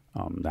video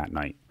that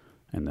night,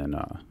 and then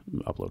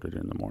uploaded it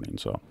in the morning.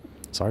 So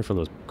sorry for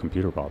those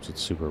computer pops.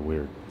 It's super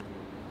weird.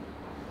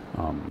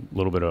 A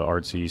little bit of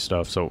artsy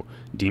stuff. So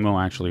Demo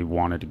actually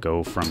wanted to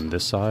go from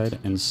this side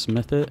and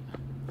smith it,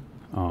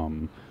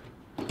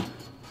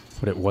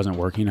 but it wasn't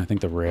working. I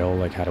think the rail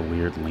like had a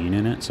weird lean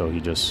in it, so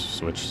he just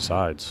switched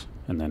sides.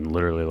 And then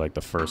literally like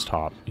the first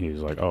hop, he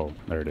was like, oh,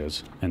 there it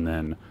is. And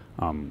then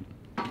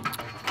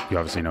you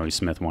obviously know he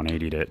Smith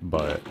 180'd it,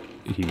 but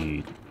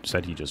he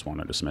said he just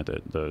wanted to smith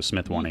it. The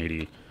Smith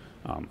 180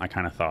 I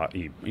kind of thought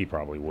he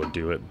probably would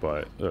do it,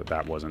 but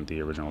that wasn't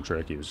the original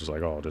trick. He was just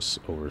like, oh,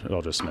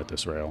 I'll just Smith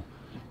this rail.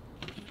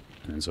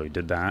 And so he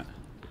did that.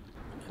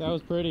 That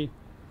was pretty.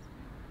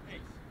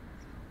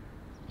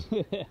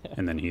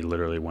 And then he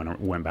literally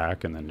went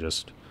back and then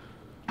just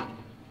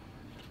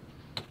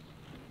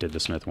did the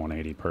Smith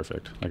 180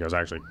 perfect. Like I was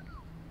actually,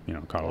 you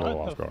know, caught a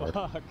little off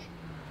guard.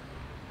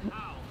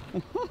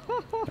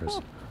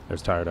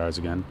 There's tired eyes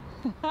again.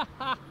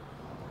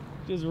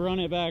 Just run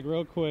it back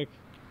real quick.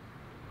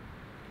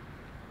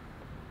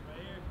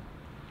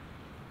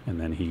 And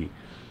then he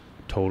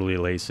totally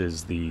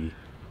laces the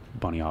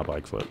bunny hop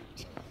bike flip.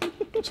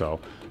 So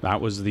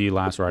that was the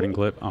last riding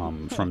clip.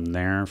 From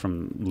there,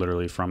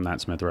 literally from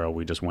that Smith rail,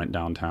 we just went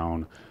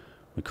downtown.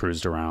 We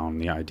cruised around.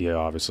 The idea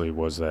obviously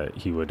was that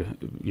he would,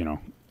 you know,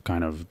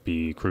 kind of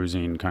be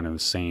cruising kind of the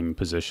same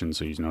position.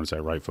 So you notice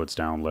that right foot's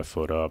down, left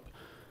foot up.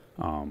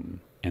 And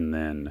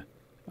then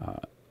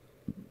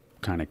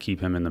kind of keep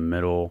him in the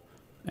middle.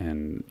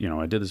 And, you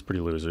know, I did this pretty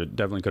loose. I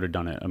definitely could have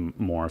done it a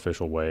more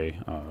official way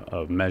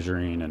of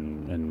measuring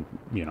and,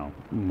 you know,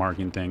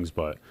 marking things,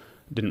 but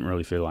didn't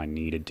really feel I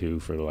needed to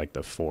for like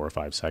the 4 or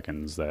 5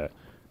 seconds that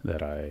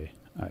I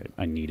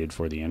needed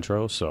for the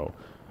intro. So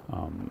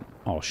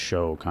I'll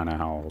show kind of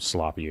how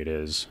sloppy it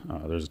is.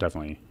 There's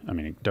definitely, I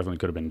mean, it definitely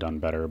could have been done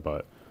better,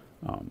 but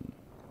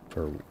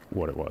for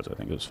what it was, I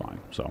think it was fine.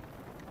 So,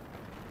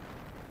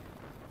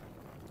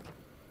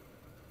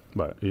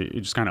 but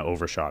it just kind of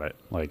overshot it.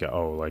 Like,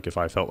 oh, like if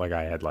I felt like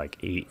I had like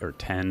 8 or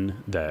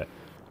 10 that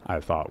I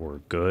thought were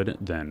good,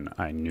 then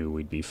I knew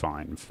we'd be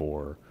fine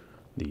for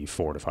the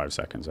 4 to 5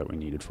 seconds that we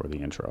needed for the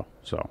intro.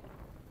 So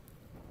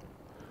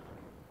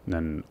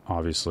then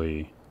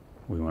obviously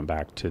we went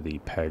back to the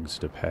pegs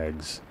to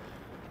pegs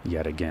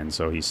yet again.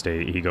 So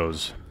he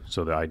goes,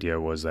 so the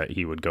idea was that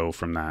he would go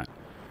from that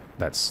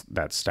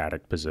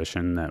static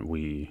position that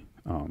we,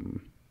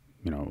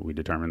 you know, we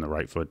determined the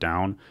right foot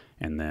down,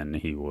 and then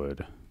he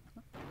would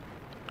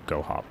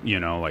go hop, you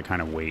know, like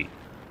kind of wait,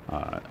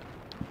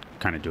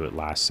 kind of do it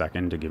last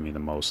second to give me the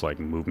most like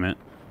movement,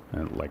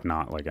 and like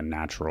not like a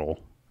natural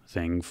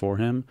thing for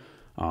him.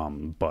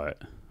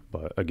 But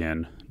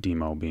again,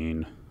 Demo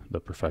being the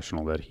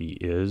professional that he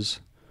is.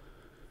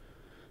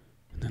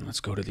 And then let's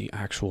go to the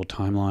actual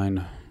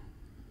timeline,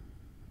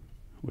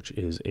 which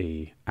is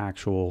a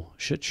actual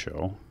shit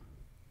show,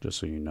 just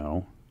so you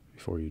know,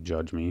 before you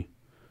judge me.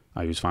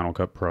 I use Final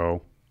Cut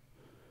Pro.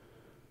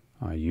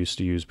 I used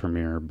to use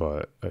Premiere,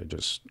 but it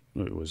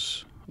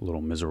was a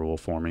little miserable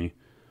for me.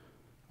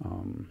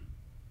 And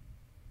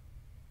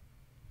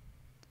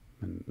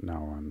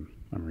now I'm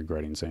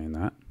regretting saying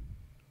that.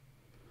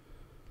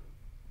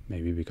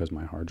 Maybe because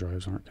my hard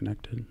drives aren't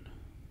connected.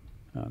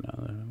 No,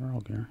 we're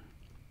all here.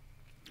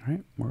 All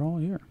right, we're all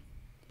here.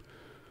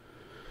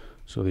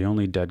 So the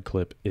only dead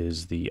clip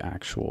is the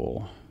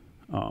actual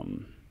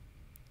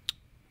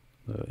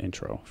the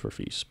intro for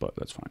FISE, but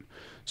that's fine.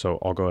 So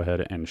I'll go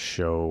ahead and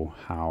show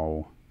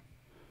how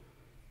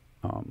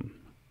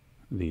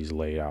these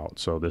lay out.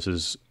 So this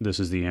is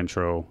the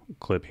intro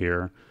clip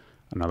here.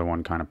 Another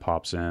one kind of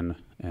pops in,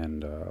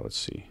 and let's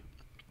see.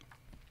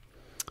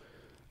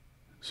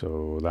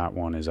 So that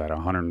one is at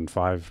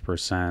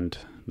 105%.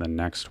 The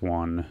next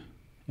one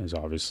is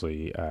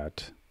obviously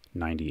at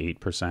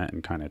 98%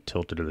 and kind of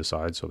tilted to the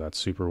side, so that's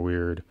super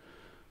weird.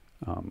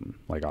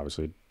 Like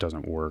obviously it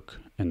doesn't work.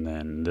 And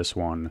then this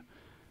one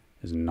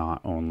is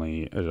not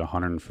only at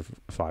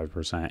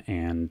 105%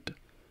 and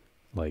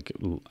like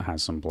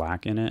has some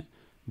black in it,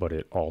 but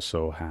it's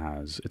also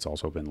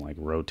been like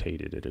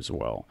rotated it as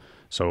well.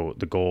 So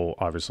the goal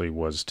obviously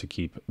was to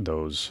keep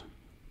those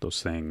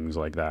things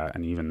like that,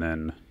 and even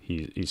then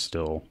he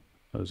still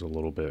is a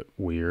little bit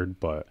weird,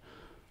 but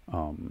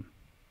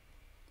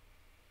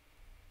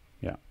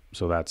yeah,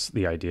 so that's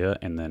the idea.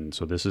 And then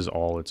so this is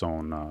all its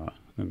own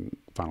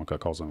Final Cut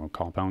calls it a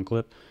compound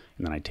clip,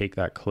 and then I take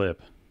that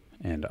clip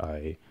and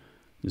I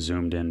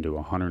zoomed into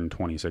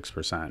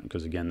 126%,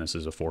 because again, this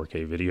is a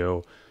 4K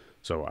video,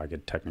 so I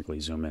could technically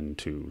zoom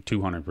into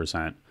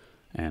 200%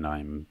 and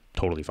I'm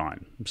totally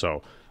fine.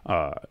 So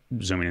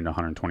zooming into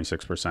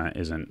 126%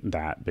 isn't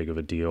that big of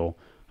a deal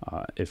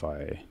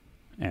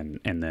and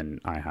then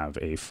I have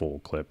a full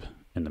clip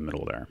in the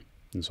middle there.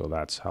 And so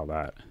that's how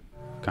that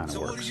kind of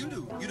works. So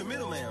what do? You the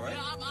middleman, right?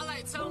 Yeah, I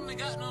like telling them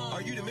they got no.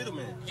 Are you the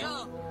middleman?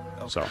 Yeah.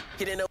 Okay.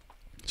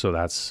 So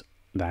that's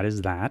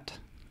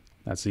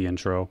the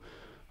intro.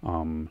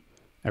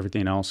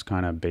 Everything else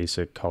kind of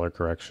basic color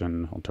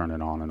correction. I'll turn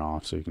it on and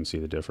off so you can see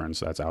the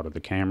difference. That's out of the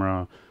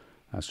camera.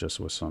 That's just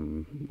with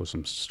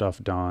some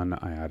stuff done.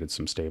 I added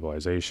some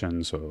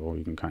stabilization so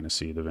you can kind of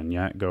see the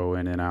vignette go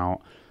in and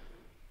out.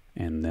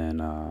 And then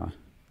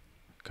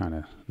kind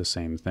of the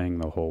same thing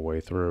the whole way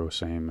through.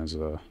 Same as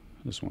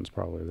this one's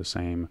probably the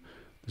same.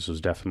 This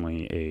was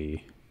definitely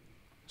a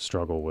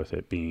struggle with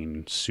it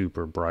being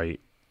super bright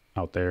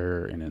out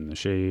there and in the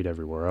shade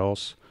everywhere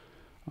else.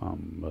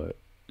 But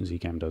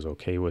Zcam does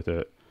okay with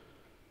it.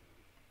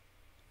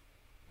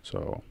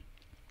 So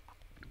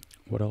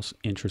what else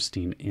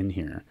interesting in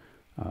here?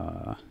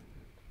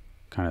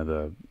 Kind of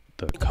the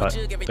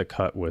the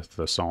cut with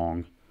the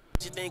song.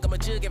 You think I'ma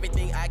jug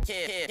everything I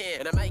can,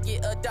 and I might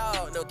get a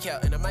dog, no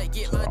cap, and I might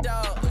get my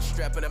dog a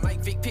strap, and I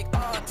might pick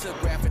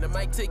autograph, and I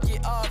might take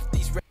it off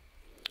these.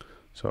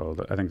 So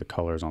I think the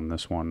colors on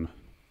this one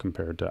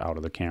compared to out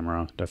of the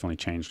camera definitely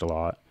changed a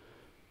lot,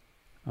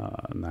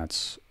 and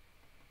that's,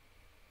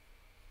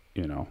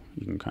 you know,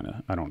 you can kind of,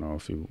 I don't know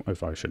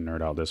if I should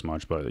nerd out this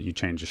much, but you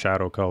change the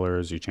shadow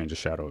colors, you change the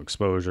shadow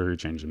exposure, you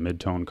change the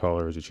mid-tone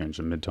colors, you change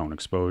the mid-tone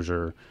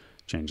exposure,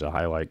 change the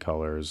highlight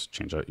colors,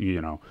 change the,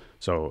 you know,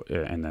 so,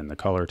 and then the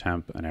color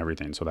temp and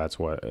everything. So that's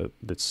what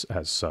this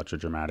has such a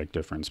dramatic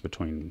difference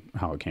between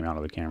how it came out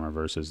of the camera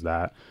versus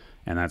that.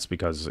 And that's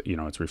because, you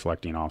know, it's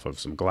reflecting off of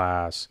some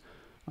glass.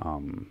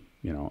 You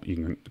know, you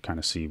can kind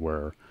of see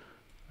where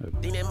I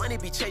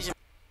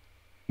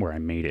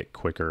made it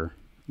quicker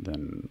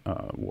than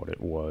what it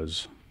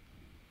was.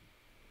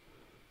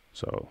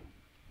 So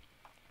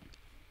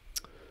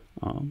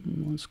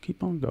let's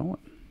keep on going.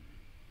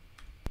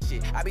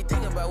 I be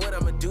thinking about what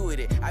I'ma do with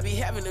it. I be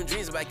having them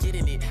dreams about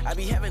getting it. I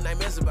be having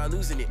nightmares about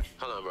losing it.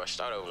 Hold on, bro.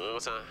 Start over one more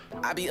time.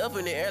 I be up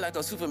in the air like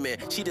a Superman.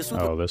 She the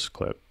super. Oh, this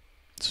clip.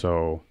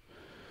 So,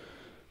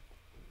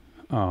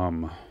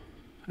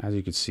 as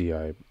you can see,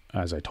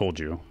 as I told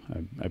you,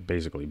 I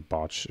basically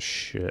botched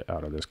shit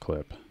out of this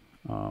clip.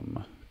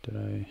 Is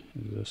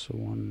this the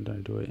one? Did I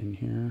do it in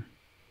here?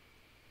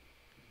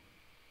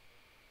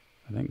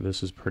 I think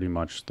this is pretty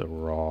much the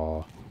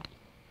raw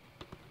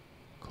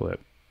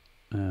clip.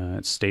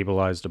 It's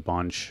stabilized a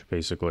bunch,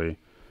 basically,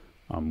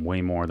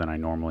 way more than I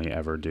normally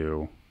ever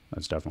do.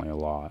 That's definitely a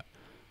lot.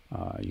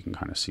 You can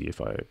kind of see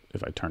if I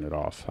turn it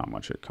off how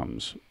much it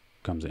comes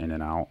in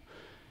and out.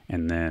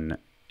 And then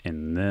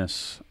in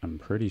this, I'm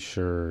pretty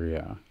sure,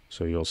 yeah.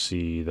 So you'll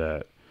see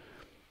that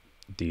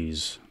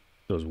those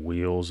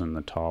wheels in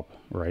the top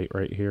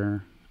right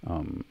here,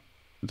 I'm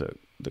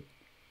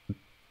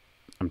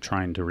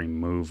trying to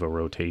remove a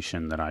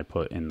rotation that I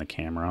put in the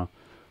camera.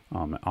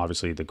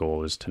 Obviously the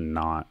goal is to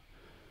not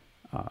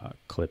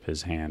clip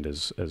his hand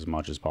as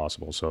much as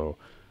possible, so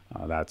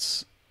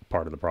that's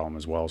part of the problem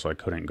as well. So I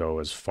couldn't go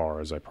as far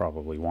as I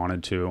probably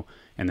wanted to.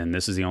 And then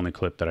this is the only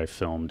clip that I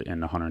filmed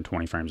in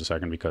 120 frames a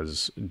second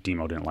because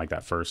Demo didn't like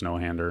that first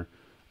no-hander,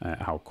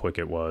 how quick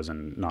it was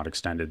and not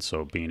extended.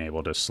 So being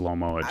able to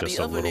slow-mo it just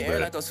a little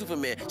bit makes a little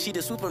bit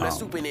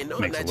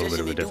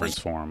of a difference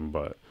for him.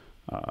 But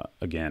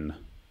again,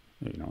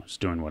 you know, it's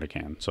doing what it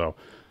can. So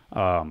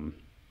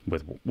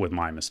with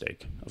my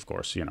mistake, of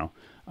course, you know.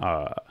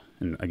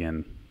 And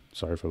again,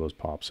 sorry for those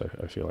pops.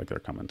 I feel like they're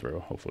coming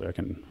through. Hopefully I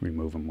can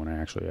remove them when I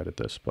actually edit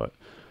this. But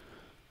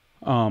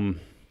what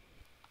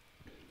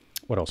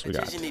else we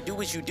got? They do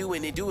what you do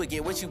and they do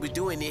again. What you was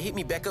doing, they hit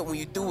me back up when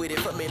you threw it.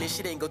 Fuck man, this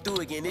shit ain't go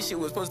through again. This shit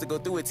was supposed to go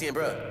through it 10,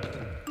 bro.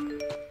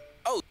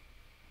 Oh,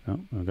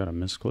 I got a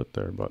misclip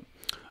there, but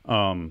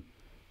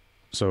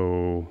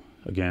so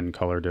again,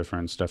 color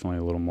difference, definitely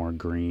a little more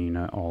green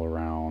all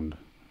around,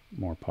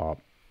 more pop.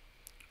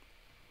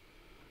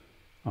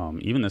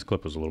 Even this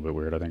clip was a little bit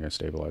weird. I think I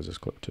stabilized this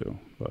clip too,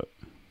 but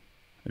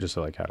I just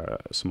like had a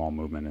small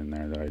movement in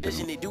there that I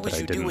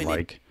didn't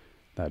like.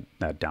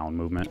 That down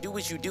movement. Do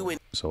what you doing.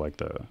 So like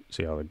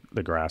see how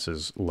the grass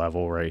is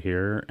level right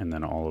here, and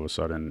then all of a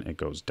sudden it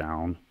goes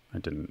down. I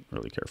didn't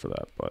really care for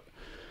that, but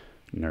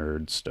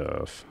nerd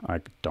stuff.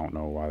 I don't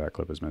know why that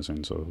clip is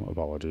missing, so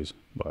apologies.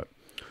 But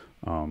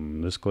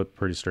this clip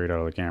pretty straight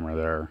out of the camera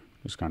there.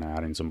 Just kind of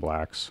adding some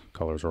blacks.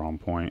 Colors are on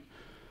point,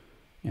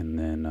 and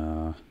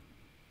then.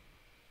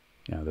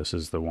 Yeah, this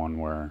is the one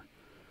where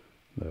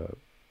the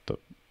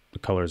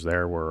colors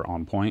there were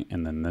on point,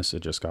 and then this,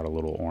 it just got a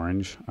little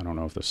orange. I don't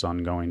know if the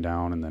sun going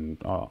down, and then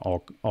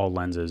all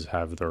lenses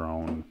have their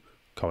own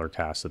color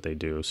cast that they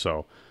do,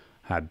 so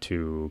had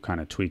to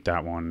kind of tweak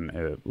that one.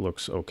 It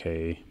looks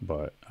okay,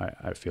 but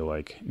I feel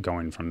like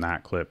going from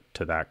that clip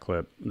to that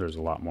clip, there's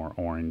a lot more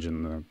orange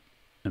in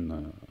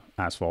the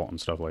asphalt and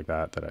stuff like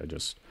that I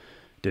just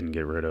didn't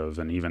get rid of.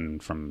 And even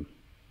from,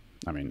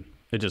 I mean,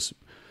 it just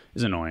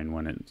is annoying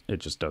when it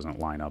just doesn't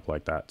line up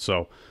like that.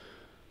 So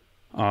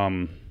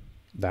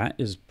that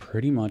is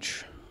pretty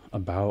much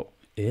about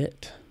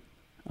it.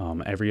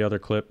 Every other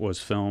clip was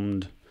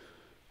filmed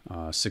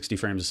 60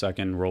 frames a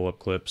second. Roll-up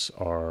clips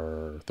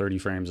are 30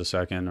 frames a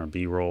second, or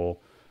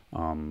B-roll.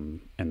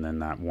 And then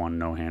that one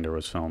no-hander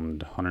was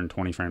filmed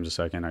 120 frames a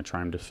second. I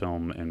tried to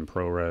film in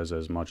ProRes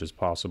as much as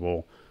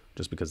possible,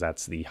 just because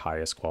that's the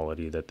highest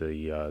quality that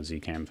the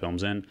Z-Cam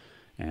films in.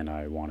 And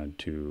I wanted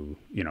to,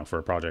 you know, for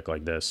a project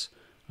like this,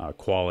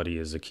 quality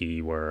is the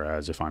key,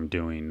 whereas if I'm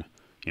doing,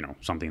 you know,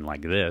 something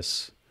like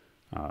this,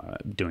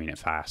 doing it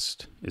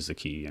fast is the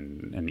key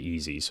and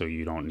easy, so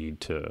you don't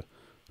need to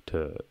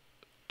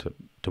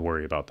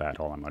worry about that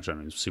all that much. I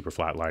mean, super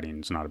flat lighting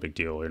is not a big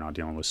deal. You're not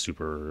dealing with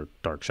super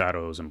dark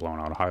shadows and blown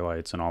out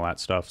highlights and all that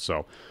stuff,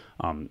 so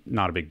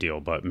not a big deal.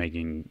 But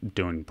doing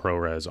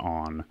ProRes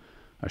on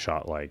a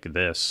shot like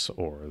this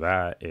or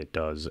that, it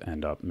does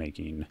end up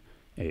making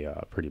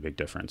a pretty big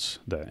difference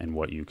in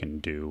what you can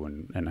do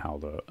and how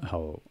the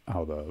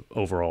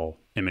overall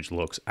image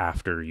looks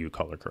after you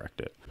color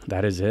correct it.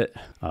 That is it.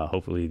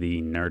 Hopefully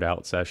the nerd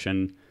out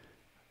session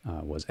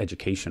was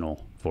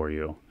educational for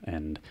you.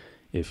 And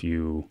if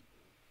you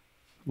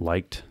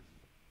liked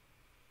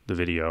the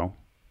video,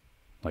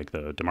 like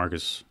the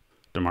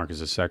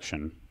Demarcus's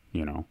section,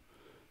 you know,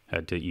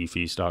 head to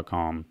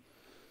efise.com.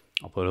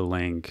 I'll put a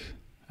link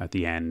at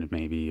the end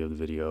maybe of the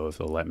video if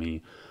they'll let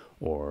me,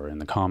 or in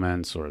the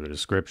comments or the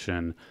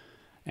description,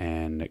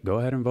 and go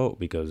ahead and vote,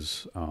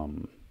 because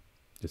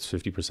it's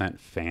 50%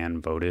 fan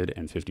voted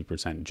and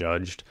 50%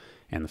 judged,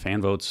 and the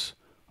fan votes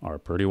are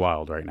pretty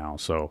wild right now.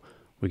 So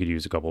we could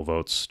use a couple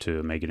votes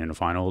to make it into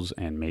finals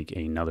and make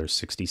another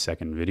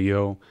 60-second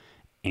video,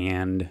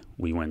 and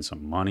we win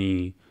some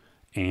money.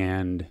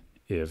 And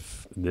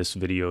if this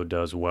video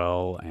does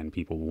well and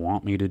people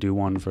want me to do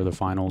one for the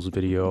finals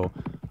video,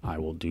 I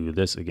will do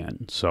this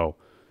again. So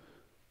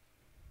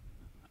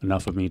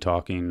enough of me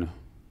talking.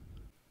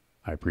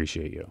 I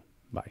appreciate you.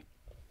 Bye.